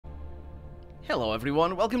Hello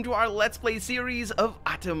everyone, welcome to our Let's Play series of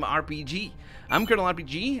A.T.O.M RPG. I'm Colonel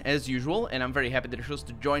RPG, as usual, and I'm very happy that you're supposed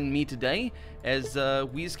to join me today as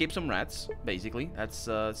we escape some rats, basically. That's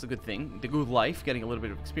a good thing. The good life, getting a little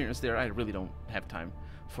bit of experience there. I really don't have time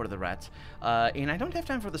for the rats. And I don't have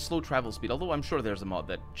time for the slow travel speed, although I'm sure there's a mod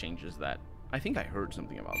that changes that. I think I heard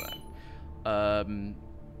something about that.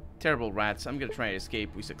 Terrible rats. I'm gonna try to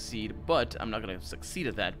escape. We succeed, but I'm not gonna succeed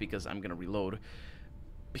at that because I'm gonna reload.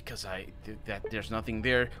 Because there's nothing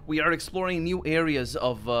there. We are exploring new areas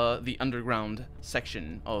of the underground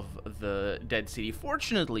section of the dead city.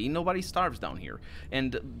 Fortunately, nobody starves down here.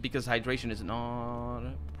 And because hydration is not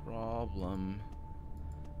a problem.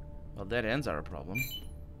 Well, dead ends are a problem.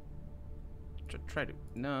 Try to...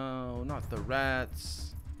 No, not the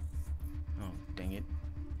rats. Oh, dang it.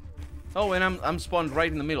 Oh, and I'm spawned right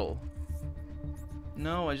in the middle.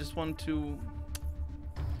 No, I just want to...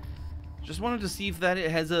 Just wanted to see if that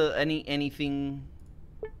it has anything.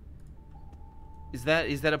 Is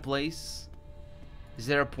that a place? Is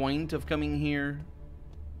there a point of coming here?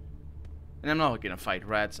 And I'm not gonna fight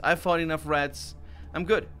rats. I've fought enough rats. I'm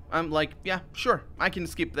good. I'm like, yeah, sure. I can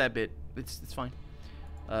skip that bit. It's fine.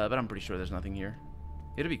 But I'm pretty sure there's nothing here.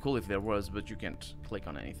 It'd be cool if there was, but you can't click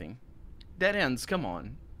on anything. Dead ends, come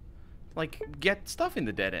on. Like, get stuff in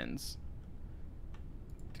the dead ends.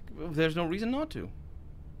 There's no reason not to.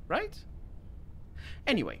 Right?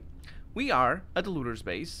 Anyway, we are at the looter's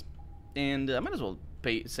base, and I might as well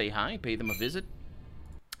say hi, pay them a visit,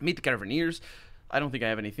 meet the Caravanneers. I don't think I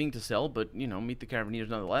have anything to sell, but, you know, meet the Caravanneers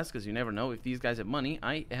nonetheless, because you never know if these guys have money.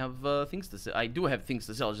 I have things to sell. I do have things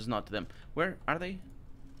to sell, just not to them. Where are they?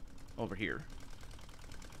 Over here.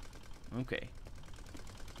 Okay.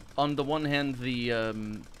 On the one hand,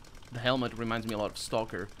 the helmet reminds me a lot of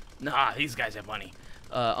Stalker. Nah, these guys have money.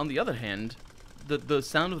 On the other hand... The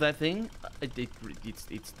sound of that thing,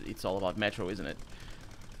 it's all about Metro, isn't it?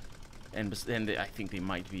 And I think they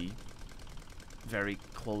might be very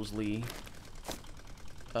closely,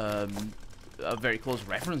 a very close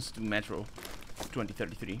reference to Metro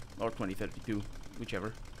 2033 or 2032,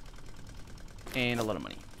 whichever. And a lot of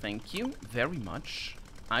money. Thank you very much.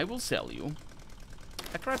 I will sell you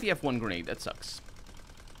a crappy F1 grenade. That sucks.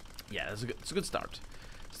 Yeah, it's a good start.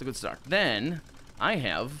 It's a good start. Then I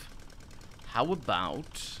have. How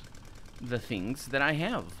about the things that I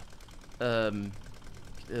have?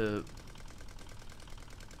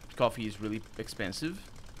 Coffee is really expensive.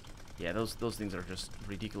 Yeah, those things are just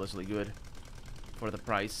ridiculously good for the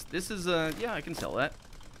price. This is, yeah, I can sell that.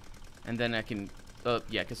 And then I can,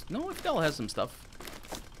 yeah, because, no, Iftel has some stuff.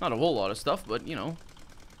 Not a whole lot of stuff, but, you know,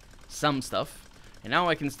 some stuff. And now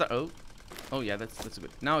I can start, oh yeah, that's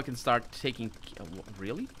good. Now I can start taking,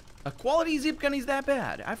 really? A quality zip gun is that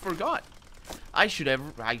bad? I forgot. I should have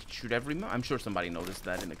remembered. I'm sure somebody noticed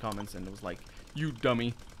that in the comments and it was like, you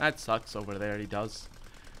dummy. That sucks over there, he does.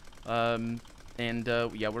 Yeah,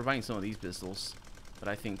 we're buying some of these pistols. But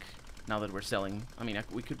I think now that we're selling, I mean,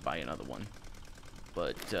 we could buy another one.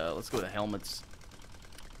 But let's go with the helmets.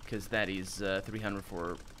 Because that is 300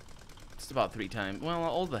 for, it's about 3 times. Well,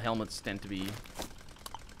 all the helmets tend to be,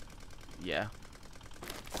 yeah.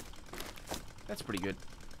 That's pretty good.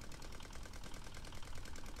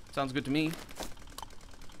 Sounds good to me.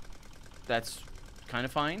 That's kind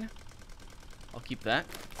of fine. I'll keep that.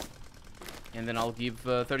 And then I'll give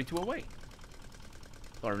 32 away.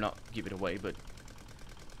 Or not give it away, but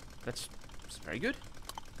that's very good.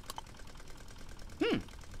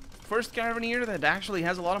 First Caravanneer that actually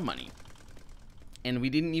has a lot of money. And we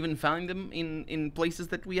didn't even find them in places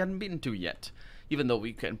that we hadn't been to yet. Even though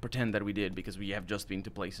we can pretend that we did, because we have just been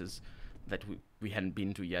to places that we hadn't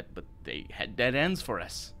been to yet, but they had dead ends for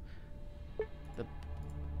us.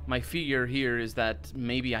 My fear here is that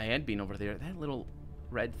maybe I had been over there. That little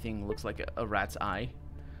red thing looks like a rat's eye.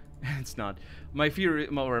 It's not. My fear,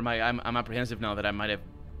 or I'm apprehensive now that I might have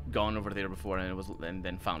gone over there before and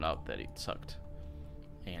then found out that it sucked,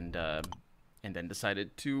 and then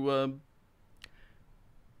decided to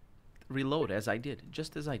reload as I did,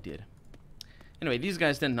 just as I did. Anyway, these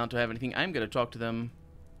guys tend not to have anything. I'm gonna talk to them.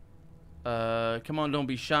 Come on, don't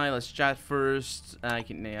be shy. Let's chat first. I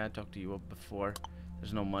talked to you before.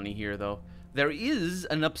 There's no money here, though. There is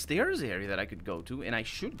an upstairs area that I could go to, and I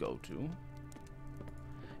should go to.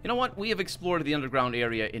 You know what? We have explored the underground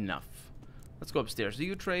area enough. Let's go upstairs. Do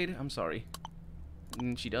you trade? I'm sorry.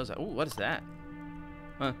 She does. Oh, what is that?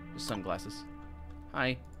 Huh, just sunglasses.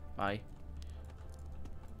 Hi. Bye.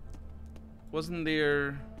 Wasn't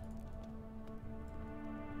there...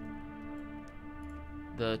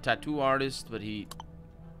 the tattoo artist, but he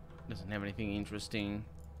doesn't have anything interesting.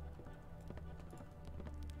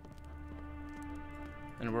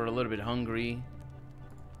 and we're a little bit hungry.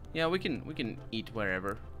 Yeah, we can eat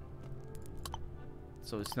wherever.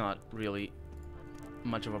 So it's not really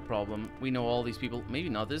much of a problem. We know all these people. Maybe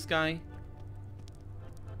not this guy.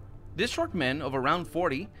 This short man of around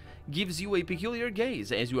 40 gives you a peculiar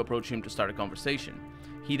gaze as you approach him to start a conversation.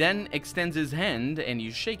 He then extends his hand and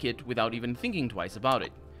you shake it without even thinking twice about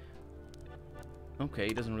it. Okay,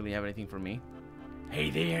 he doesn't really have anything for me. Hey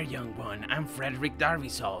there, young one. I'm Frederick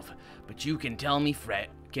Darvisov, but you can call me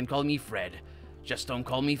Fred. Just don't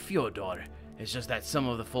call me Fyodor. It's just that some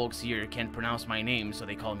of the folks here can't pronounce my name, so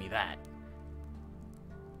they call me that.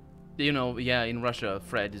 You know, yeah, in Russia,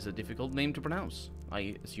 Fred is a difficult name to pronounce.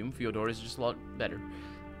 I assume Fyodor is just a lot better.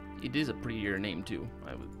 It is a prettier name, too,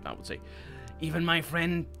 I would say. Even my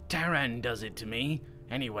friend Taran does it to me.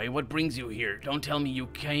 Anyway, what brings you here? Don't tell me you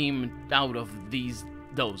came out of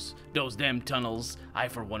those damn tunnels. I,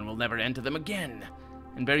 for one, will never enter them again.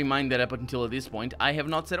 And bear in mind that up until this point, I have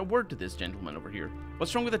not said a word to this gentleman over here.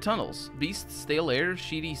 What's wrong with the tunnels? Beasts, stale air,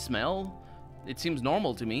 shitty smell? It seems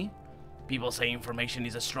normal to me. People say information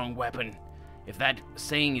is a strong weapon. If that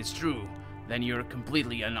saying is true, then you're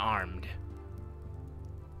completely unarmed.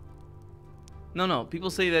 No, people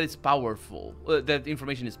say that it's powerful. That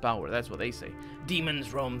information is power, that's what they say.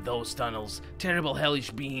 Demons roam those tunnels. Terrible hellish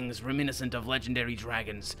beings reminiscent of legendary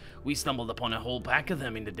dragons. We stumbled upon a whole pack of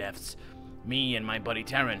them in the depths. Me and my buddy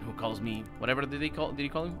Taran, who calls me... Whatever did he call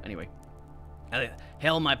him? Anyway.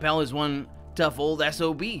 Hell, my pal is one tough old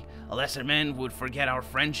SOB. A lesser man would forget our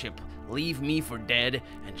friendship, leave me for dead,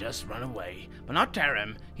 and just run away. But not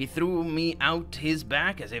Taran. He threw me out his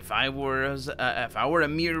back as if I were a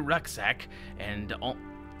mere rucksack, and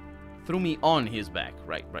threw me on his back.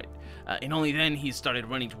 Right. And only then he started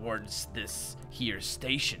running towards this here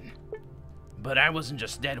station. But I wasn't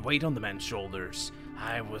just dead weight on the man's shoulders.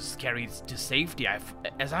 I was carried to safety.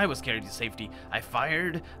 As I was carried to safety, I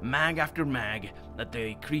fired mag after mag at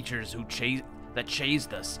the creatures that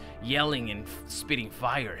chased us, yelling and spitting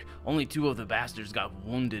fire. Only 2 of the bastards got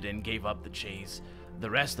wounded and gave up the chase. The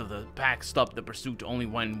rest of the pack stopped the pursuit only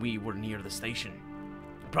when we were near the station.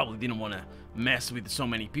 I probably didn't want to mess with so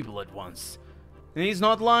many people at once. He's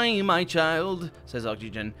not lying, my child, says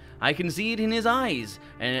Oxygen. I can see it in his eyes,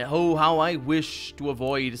 and oh, how I wish to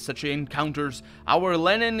avoid such encounters. Our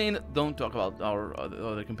Lenin in... Don't talk about our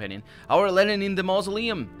other companion. Our Lenin in the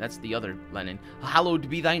mausoleum. That's the other Lenin. Hallowed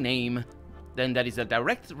be thy name. Then that is a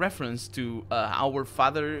direct reference to our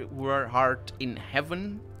Father who art in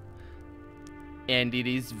heaven. And it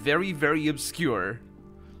is very, very obscure.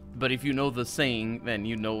 But if you know the saying, then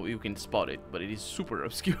you know you can spot it. But it is super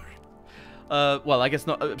obscure. Well, I guess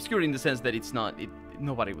not obscure in the sense that it's not.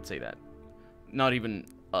 Nobody would say that. Not even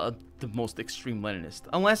the most extreme Leninist.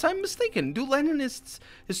 Unless I'm mistaken. Do Leninists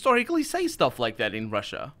historically say stuff like that in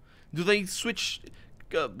Russia? Do they switch...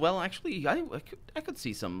 well, actually, I could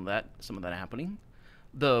see some of that happening.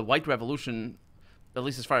 The White Revolution, at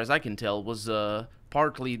least as far as I can tell, was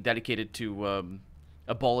partly dedicated to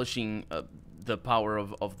abolishing the power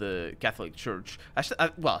of the Catholic Church.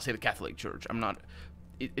 Well, I say the Catholic Church. I'm not...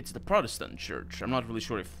 It's the Protestant Church. I'm not really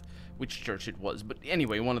sure which church it was, but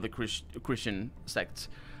anyway, one of the Christian sects.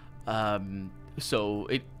 So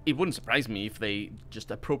it wouldn't surprise me if they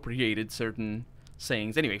just appropriated certain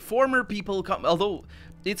sayings. Anyway, former people although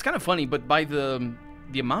it's kind of funny, but by the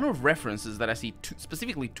amount of references that I see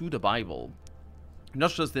specifically to the Bible,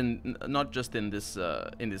 not just in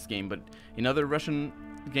this game, but in other Russian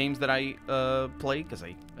games that I play, because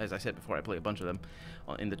as I said before, I play a bunch of them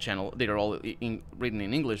in the channel. They are all written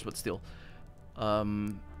in English, but still,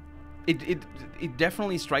 it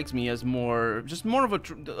definitely strikes me as more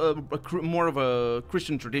of a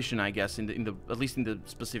Christian tradition, I guess, at least in the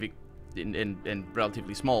specific and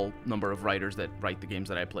relatively small number of writers that write the games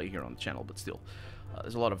that I play here on the channel. But still,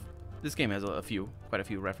 there's a lot of... This game has quite a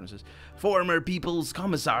few references. Former People's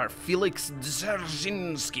Commissar Felix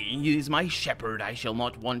Dzerzhinsky is my shepherd. I shall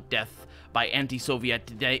not want death by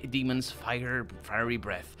anti-Soviet demons' fiery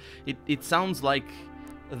breath. It sounds like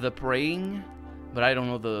the praying, but I don't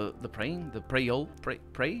know the praying,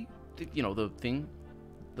 pray, you know, the thing,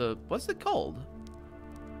 what's it called?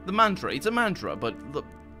 The mantra. It's a mantra, but the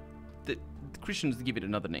Christians give it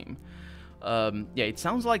another name. Yeah, it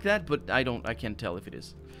sounds like that, but I can't tell if it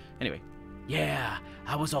is. Anyway, yeah,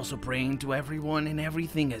 I was also praying to everyone and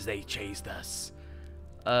everything as they chased us.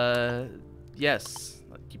 Yes.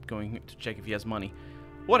 I keep going to check if he has money.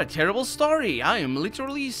 What a terrible story. I am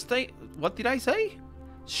literally what did I say?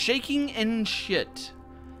 Shaking and shit.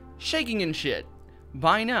 Shaking and shit.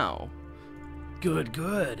 By now.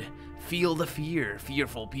 Good. Feel the fear.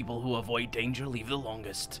 Fearful people who avoid danger leave the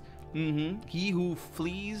longest. He who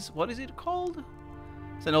flees, what is it called?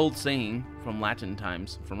 It's an old saying from Latin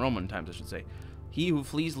times, from Roman times, I should say. He who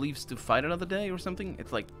flees lives to fight another day or something.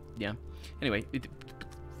 It's like, yeah. Anyway, it's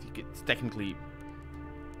technically,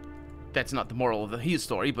 that's not the moral of his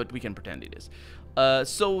story, but we can pretend it is.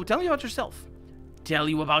 So tell me about yourself. Tell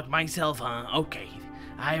you about myself, huh? Okay.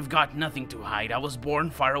 I've got nothing to hide. I was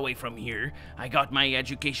born far away from here. I got my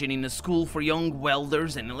education in a school for young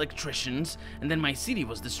welders and electricians, and then my city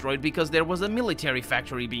was destroyed because there was a military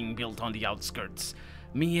factory being built on the outskirts.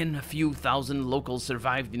 Me and a few thousand locals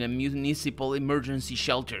survived in a municipal emergency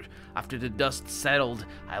shelter. After the dust settled,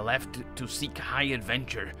 I left to seek high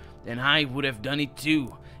adventure, and I would have done it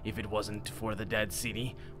too if it wasn't for the dead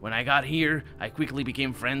city. When I got here, I quickly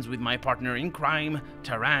became friends with my partner in crime,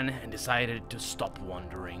 Taran, and decided to stop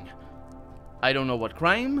wandering. I don't know what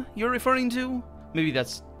crime you're referring to. Maybe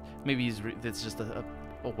that's just a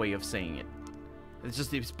way of saying it. It's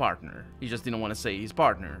just his partner. He just didn't want to say his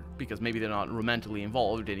partner because maybe they're not romantically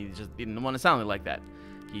involved, and he just didn't want to sound like that.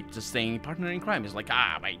 He just saying partner in crime is like,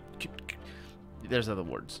 my. There's other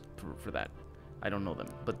words for that. I don't know them,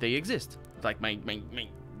 but they exist. It's like my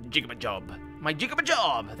jigaba job. My jigaba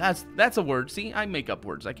job. That's a word. See, I make up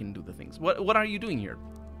words. I can do the things. What are you doing here?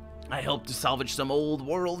 I help to salvage some old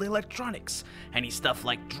world electronics. Any stuff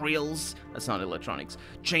like drills. That's not electronics.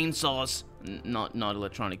 Chainsaws. Not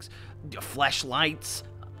electronics. Flashlights.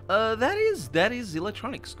 That is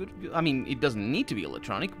electronics. Good. I mean, it doesn't need to be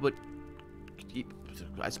electronic, but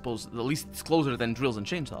I suppose at least it's closer than drills and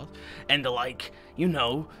chainsaws. And the like, you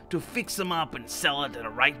know, to fix them up and sell it at a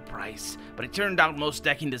right price. But it turned out most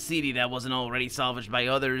tech in the city that wasn't already salvaged by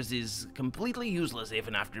others is completely useless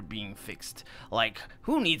even after being fixed. Like,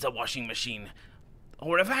 who needs a washing machine?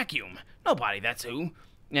 Or a vacuum? Nobody, that's who.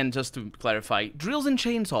 And just to clarify, drills and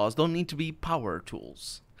chainsaws don't need to be power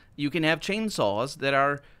tools. You can have chainsaws that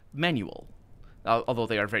are manual, although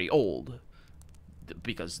they are very old,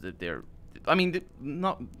 because they're... I mean,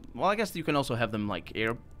 not well. I guess you can also have them like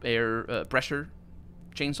air pressure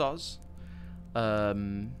chainsaws.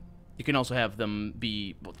 You can also have them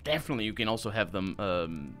be. Well, definitely, you can also have them.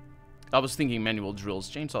 I was thinking manual drills.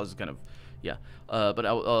 Chainsaws is kind of, yeah. But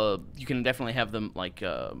you can definitely have them like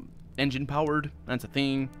engine powered. That's a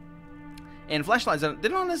thing. And flashlights, they're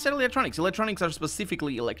not necessarily electronics. Electronics are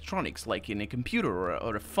specifically electronics, like in a computer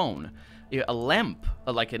or a phone. A lamp,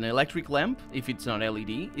 like an electric lamp, if it's not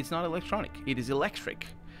LED, it's not electronic. It is electric.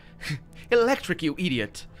 Electric, you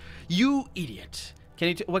idiot. You idiot.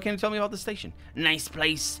 What can you tell me about the station? Nice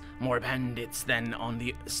place. More bandits than on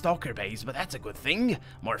the Stalker base, but that's a good thing.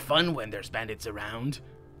 More fun when there's bandits around.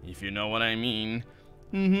 If you know what I mean.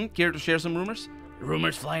 Care to share some rumors?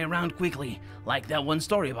 Rumors fly around quickly, like that one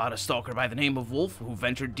story about a stalker by the name of Wolf who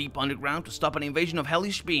ventured deep underground to stop an invasion of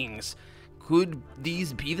hellish beings. Could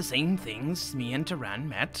these be the same things me and Taran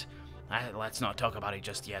met? Let's not talk about it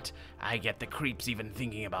just yet. I get the creeps even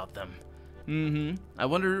thinking about them. I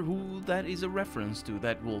wonder who that is a reference to,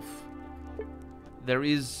 that wolf. There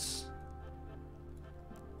is...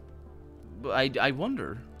 I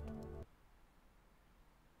wonder.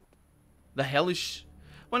 The hellish...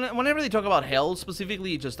 Whenever they talk about hell,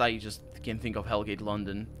 specifically, I just can think of Hellgate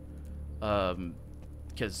London.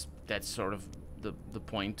 Because that's sort of the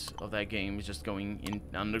point of that game, is just going in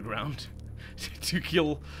underground to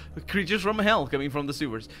kill creatures from hell coming from the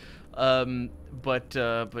sewers. But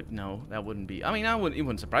no, that wouldn't be... I mean, it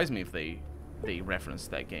wouldn't surprise me if they referenced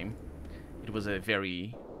that game. It was a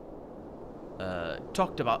very...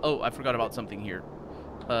 talked about... Oh, I forgot about something here.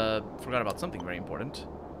 Forgot about something very important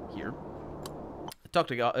here.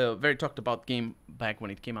 Very talked about game back when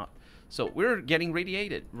it came out. So we're getting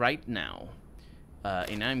radiated right now,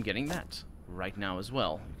 and I'm getting that right now as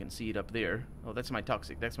well. You can see it up there. Oh, that's my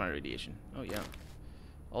toxic. That's my radiation. Oh yeah,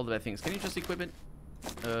 all the bad things. Can you just equip it?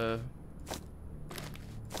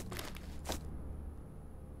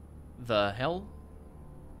 The hell?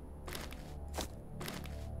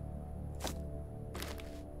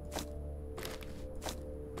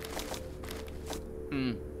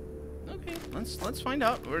 Okay, let's find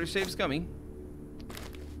out where the save's coming.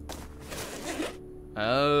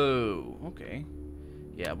 Oh, okay.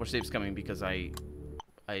 Yeah, where save's coming because I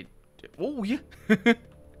oh yeah.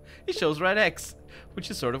 It shows red X,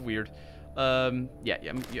 which is sort of weird. Yeah,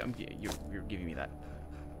 you're giving me that.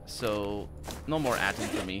 So no more AT.O.M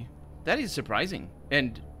for me. That is surprising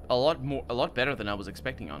and a lot better than I was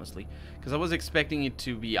expecting, honestly, because I was expecting it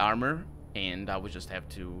to be armor and I would just have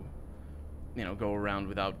to, you know, go around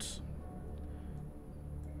without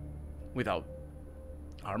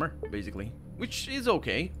armor, basically, which is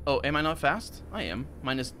okay. Oh, am I not fast? I am.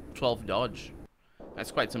 Minus 12 dodge.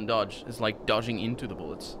 That's quite some dodge. It's like dodging into the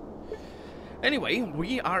bullets. Anyway,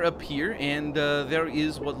 we are up here, and there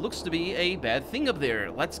is what looks to be a bad thing up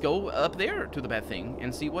there. Let's go up there to the bad thing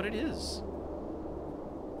and see what it is.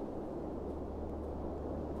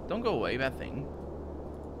 Don't go away, bad thing.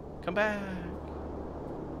 Come back.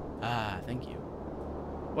 Ah, thank you.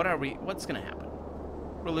 What's gonna happen?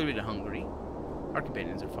 We're a little bit hungry. Our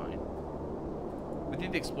companions are fine. We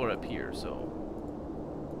did explore up here, so...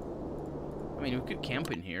 I mean, we could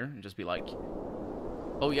camp in here and just be like...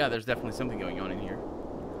 Oh yeah, there's definitely something going on in here.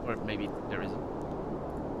 Or maybe there isn't.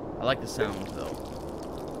 I like the sound,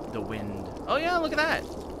 though. The wind. Oh yeah, look at that!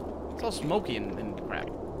 It's all smoky and crap.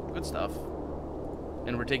 Good stuff.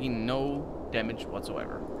 And we're taking no damage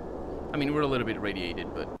whatsoever. I mean, we're a little bit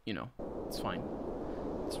irradiated, but, you know, it's fine.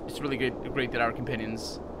 It's really great that our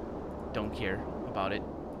companions don't care about it.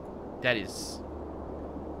 That's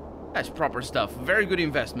proper stuff. Very good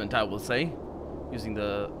investment, I will say. Using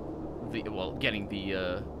getting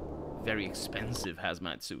the very expensive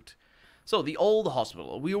hazmat suit. So, the old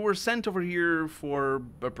hospital. We were sent over here for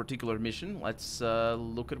a particular mission. Let's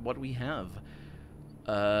look at what we have.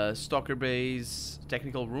 Stalker bays,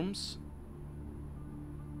 technical rooms.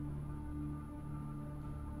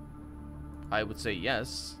 I would say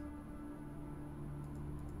yes.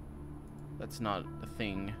 That's not a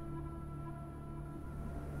thing.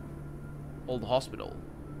 Old hospital.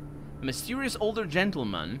 A mysterious older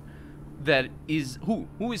gentleman that is who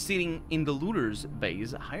is sitting in the looter's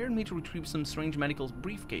bays hired me to retrieve some strange medical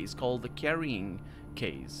briefcase called the carrying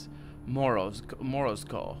case.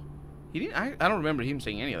 Morozko. He didn't. I don't remember him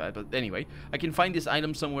saying any of that. But anyway, I can find this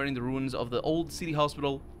item somewhere in the ruins of the old city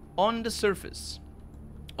hospital on the surface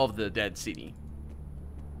of the dead city.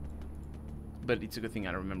 But it's a good thing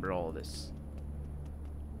I remember all of this.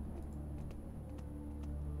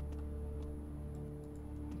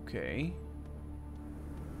 Okay.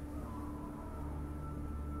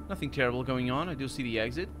 Nothing terrible going on. I do see the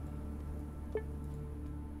exit.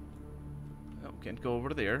 Oh, can't go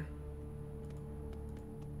over there.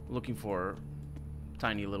 Looking for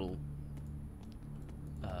tiny little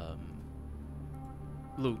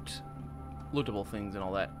lootable things and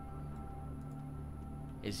all that,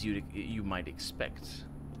 as you might expect.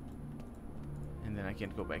 And then I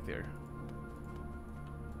can't go back there.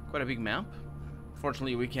 Quite a big map.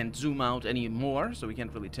 Fortunately, we can't zoom out any more, so we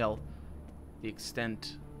can't really tell the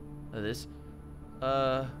extent of this.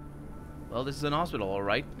 Well, this is an hospital, all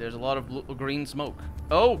right. There's a lot of green smoke.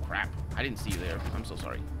 Oh, crap. I didn't see you there. I'm so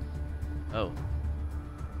sorry. Oh.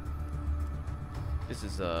 This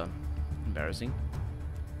is, embarrassing.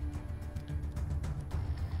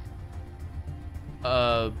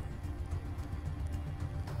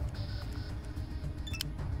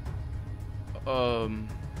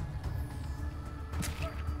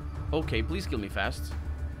 Okay, please kill me fast.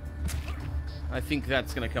 I think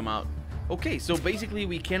that's gonna come out. Okay, so basically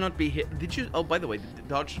we cannot be hit. Did you... Oh, by the way, the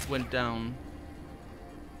dodge went down.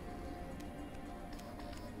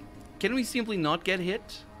 Can we simply not get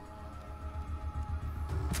hit?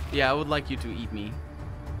 Yeah, I would like you to eat me.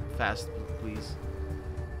 Fast, please.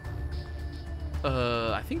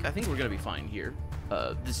 I think we're gonna be fine here.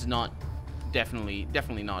 This is not... Definitely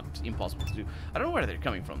not impossible to do. I don't know where they're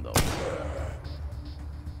coming from, though.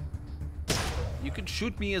 You could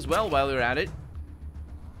shoot me as well while you're at it.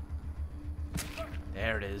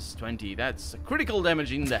 There it is, 20. That's critical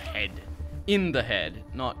damage in the head. In the head,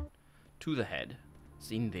 not to the head. It's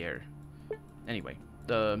in there. Anyway,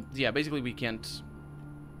 yeah, basically we can't.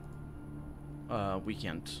 I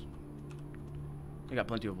got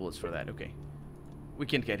plenty of bullets for that. Okay, we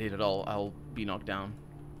can't get hit at all. I'll be knocked down.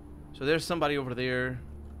 So there's somebody over there.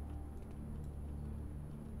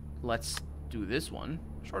 Let's do this one.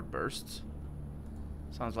 Short bursts.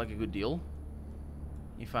 Sounds like a good deal.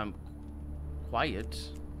 If I'm quiet,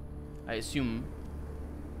 I assume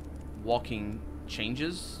walking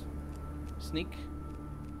changes. Sneak.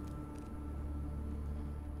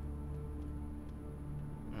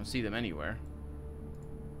 I don't see them anywhere.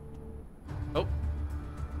 Oh.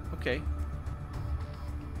 Okay.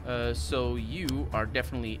 So you are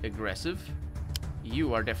definitely aggressive.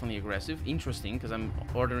 You are definitely aggressive. Interesting, because I'm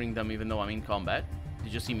ordering them even though I'm in combat.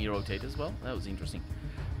 Did you see me rotate as well? That was interesting.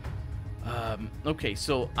 Okay,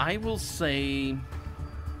 so I will say...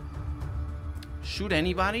 Shoot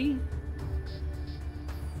anybody?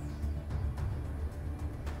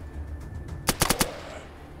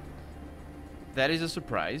 That is a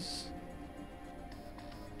surprise.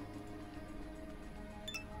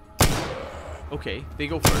 Okay, they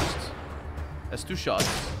go first. That's 2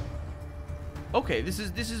 shots. Okay, this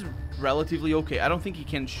is relatively okay. I don't think he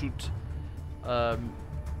can shoot...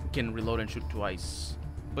 can reload and shoot twice.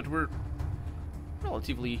 But we're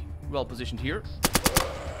relatively well positioned here.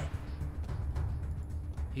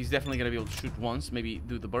 He's definitely gonna be able to shoot once, maybe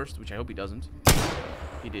do the burst, which I hope he doesn't.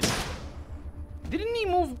 He didn't. Didn't he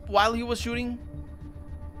move while he was shooting?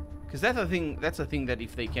 Because that's a thing. That's a thing that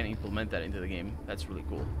if they can implement that into the game, that's really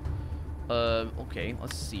cool. Okay,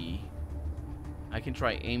 let's see. I can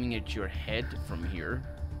try aiming at your head from here.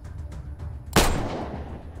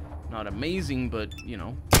 Not amazing, but you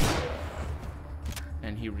know.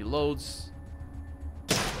 And he reloads.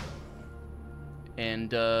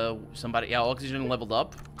 And somebody, yeah, oxygen leveled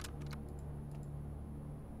up.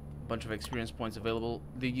 Bunch of experience points available.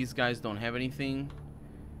 These guys don't have anything.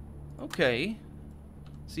 Okay.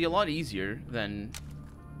 See, a lot easier than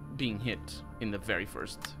being hit in the very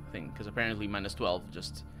first thing, because apparently -12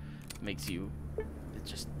 just makes you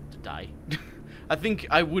just die. I think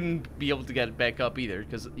I wouldn't be able to get it back up either,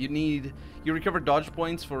 because you recover dodge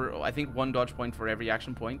points for, I think, 1 dodge point for every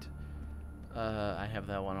action point. I have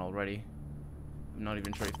that one already. I'm not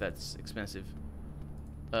even sure if that's expensive.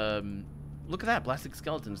 Look at that, plastic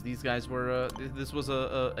skeletons. These guys were. This was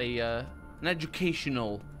an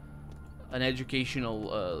educational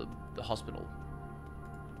hospital.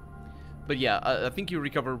 But yeah, I think you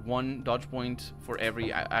recover 1 dodge point for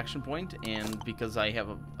every action point, and because I have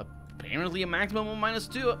apparently a maximum of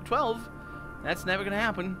 -12, that's never gonna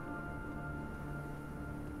happen.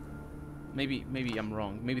 Maybe I'm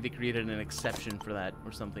wrong. Maybe they created an exception for that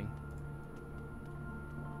or something.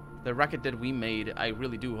 The racket that we made, I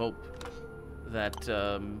really do hope that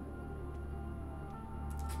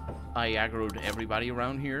I aggroed everybody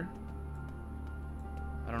around here.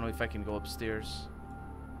 I don't know if I can go upstairs.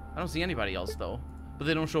 I don't see anybody else though, but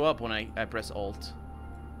they don't show up when I press Alt.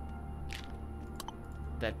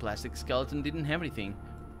 That plastic skeleton didn't have anything.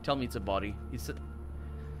 Tell me it's a body. It's a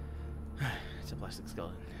plastic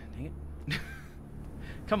skeleton. Dang it.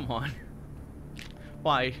 Come on.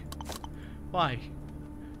 Why? Why?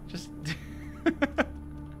 Just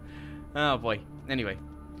oh boy. Anyway,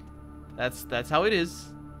 that's how it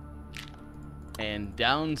is. And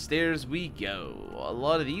downstairs we go. A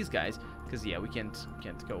lot of these guys, because yeah, we can't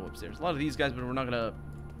go upstairs. A lot of these guys, but we're not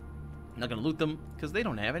gonna loot them because they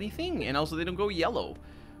don't have anything, and also they don't go yellow,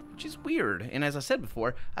 which is weird. And as I said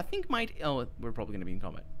before, I think we're probably gonna be in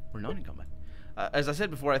combat. We're not in combat. As I said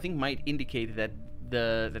before, I think might indicate that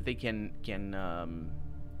they can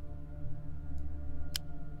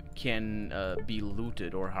be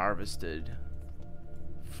looted or harvested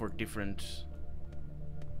for different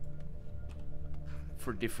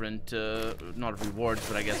not rewards,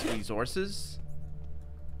 but I guess resources.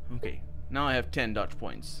 Okay, now I have 10 dodge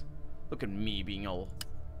points. Look at me being all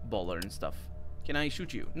baller and stuff. Can I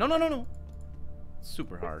shoot you? No, no, no, no.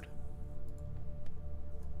 Super hard.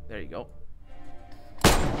 There you go.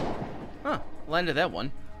 Huh, landed that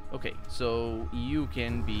one. Okay, so you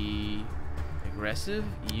can be aggressive,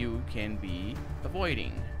 you can be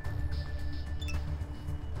avoiding.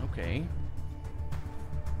 Okay.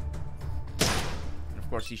 And of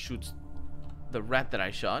course he shoots the rat that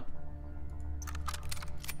I shot.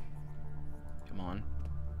 Come on.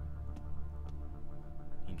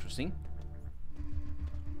 Interesting.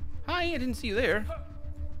 Hi, I didn't see you there.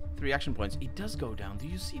 3 action points. It does go down. Do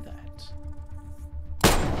you see that?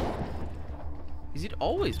 Is it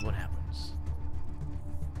always what happens?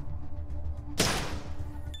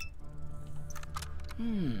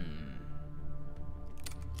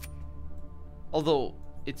 Although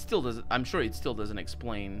it still doesn't, I'm sure it still doesn't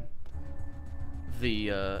explain the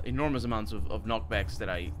enormous amounts of knockbacks that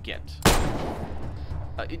I get.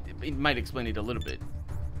 It might explain it a little bit,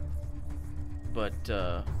 but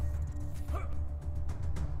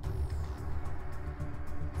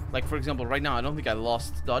like for example, right now I don't think I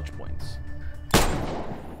lost dodge points.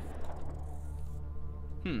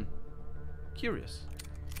 Curious.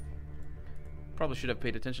 Probably should have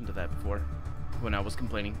paid attention to that before, when I was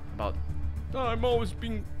complaining about, oh, I'm always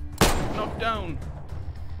being knocked down.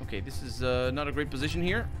 Okay, this is not a great position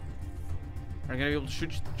here. Are you gonna be able to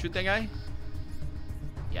shoot that guy?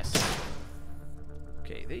 Yes.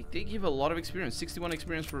 Okay, they give a lot of experience. 61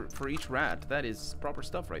 experience for each rat. That is proper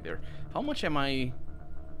stuff right there. How much am I?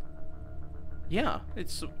 Yeah,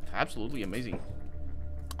 it's absolutely amazing.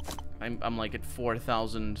 I'm like at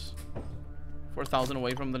 4,000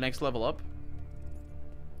 away from the next level up,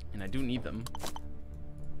 and I do need them.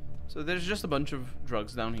 So there's just a bunch of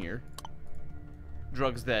drugs down here.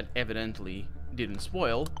 Drugs that evidently didn't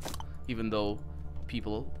spoil, even though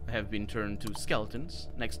people have been turned to skeletons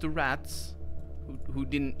next to rats who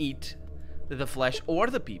didn't eat the flesh or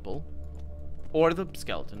the people or the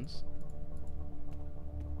skeletons.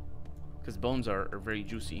 Because bones are very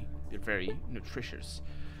juicy. They're very nutritious.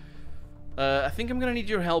 I think I'm gonna need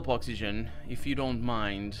your help, Oxygen, if you don't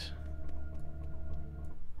mind.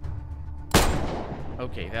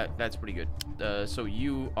 Okay, that's pretty good. So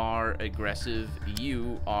you are aggressive.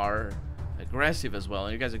 You are aggressive as well.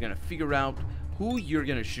 And you guys are gonna figure out who you're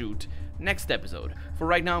gonna shoot next episode. For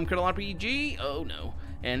right now, I'm Colonel RPG. Oh no.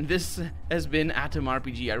 And this has been A.T.O.M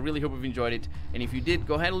RPG. I really hope you've enjoyed it. And if you did,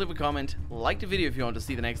 go ahead and leave a comment. Like the video if you want to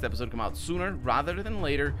see the next episode come out sooner rather than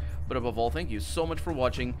later. But above all, thank you so much for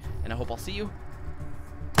watching. And I hope I'll see you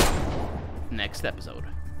next episode.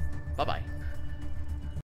 Bye-bye.